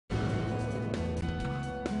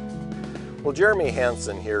Well, Jeremy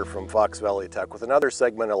Hansen here from Fox Valley Tech with another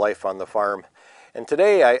segment of Life on the Farm. And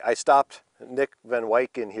today I stopped Nick Van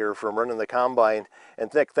Wyken here from running the combine.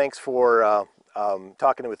 And Nick, thanks for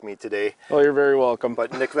talking with me today. Oh, you're very welcome.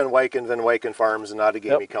 But Nick Van Wyken Farms in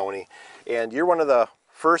Outagamie County. And you're one of the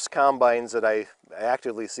first combines that I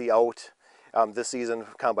actively see out this season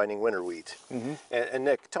combining winter wheat. And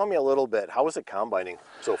Nick, tell me a little bit, how is it combining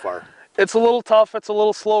so far? It's a little tough. It's a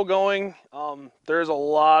little slow going. There's a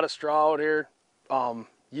lot of straw out here.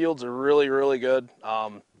 Yields are really, really good.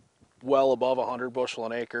 Well above 100 bushel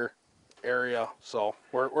an acre area. So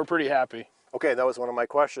we're pretty happy. Okay, that was one of my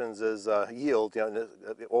questions is yield,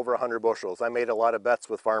 over 100 bushels. I made a lot of bets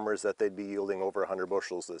with farmers that they'd be yielding over 100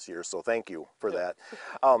 bushels this year, so thank you for that.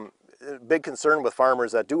 Big concern with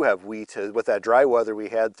farmers that do have wheat with that dry weather we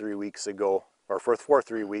had 3 weeks ago, or for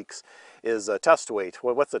 3 weeks, is test weight.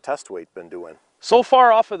 What's the test weight been doing? So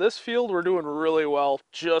far off of this field, we're doing really well,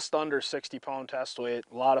 just under 60-pound test weight,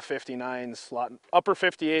 a lot of 59s, upper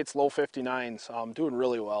 58s, low 59s, doing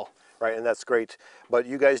really well. Right, and that's great. But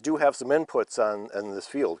you guys do have some inputs on this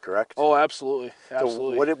field, correct? Oh, absolutely,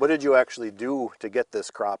 absolutely. So what did you actually do to get this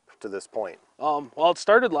crop to this point? Well, it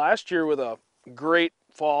started last year with a great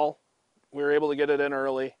fall. We were able to get it in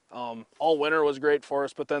early. All winter was great for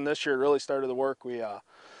us, but then this year it really started to work. We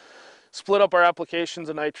split up our applications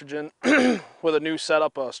of nitrogen with a new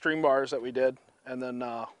setup of stream bars that we did, and then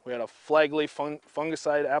we had a flag leaf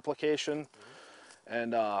fungicide application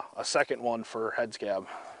and a second one for head scab.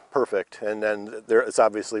 Perfect, and then it's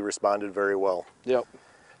obviously responded very well. Yep.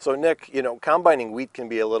 So Nick, combining wheat can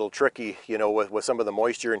be a little tricky, with some of the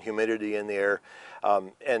moisture and humidity in the air.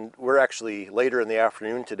 And we're actually later in the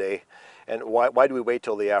afternoon today. And why do we wait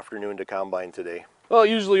till the afternoon to combine today? Well,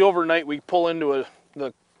 usually overnight we pull into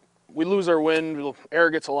we lose our wind, air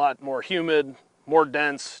gets a lot more humid, more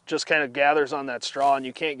dense, just kind of gathers on that straw, and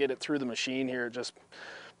you can't get it through the machine here. Just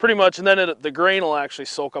pretty much, and then the grain will actually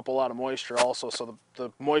soak up a lot of moisture also, so the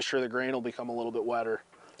moisture of the grain will become a little bit wetter.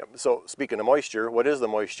 So speaking of moisture, what is the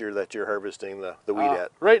moisture that you're harvesting the wheat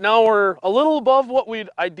at? Right now we're a little above what we'd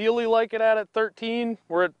ideally like it at 13.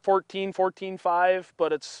 We're at 14.5,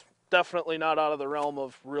 but it's definitely not out of the realm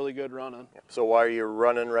of really good running. So why are you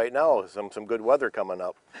running right now? Some good weather coming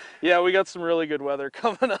up. Yeah, we got some really good weather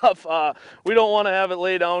coming up. We don't want to have it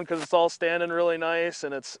lay down because it's all standing really nice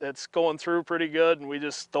and it's going through pretty good, and we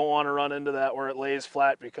just don't want to run into that where it lays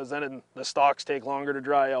flat, because then the stalks take longer to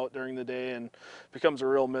dry out during the day and becomes a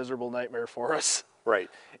real miserable nightmare for us. Right,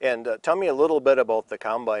 and tell me a little bit about the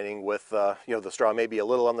combining with the straw maybe a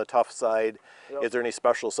little on the tough side. Yep. Is there any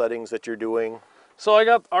special settings that you're doing? So I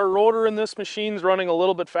got our rotor in this machine's running a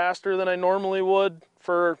little bit faster than I normally would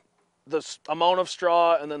for the amount of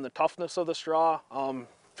straw and then the toughness of the straw.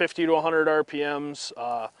 50 to 100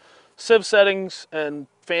 RPMs. Sieve settings and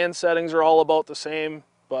fan settings are all about the same,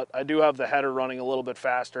 but I do have the header running a little bit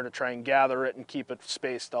faster to try and gather it and keep it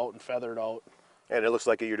spaced out and feathered out. And it looks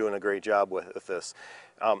like you're doing a great job with this.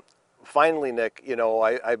 Finally, Nick,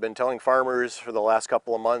 I've been telling farmers for the last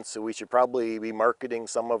couple of months that we should probably be marketing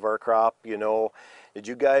some of our crop. Did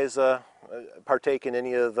you guys partake in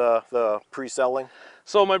any of the pre-selling?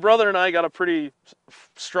 So my brother and I got a pretty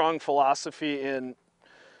strong philosophy in,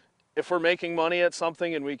 if we're making money at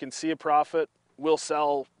something and we can see a profit, we'll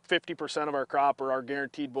sell 50% of our crop, or our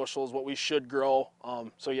guaranteed bushels, what we should grow.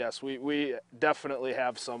 So yes, we definitely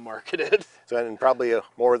have some marketed. So, and probably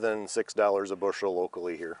more than $6 a bushel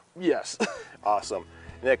locally here. Yes. Awesome.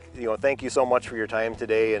 Nick, thank you so much for your time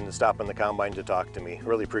today and stopping the combine to talk to me.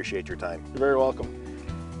 Really appreciate your time. You're very welcome.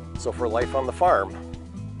 So for Life on the Farm,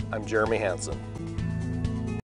 I'm Jeremy Hansen.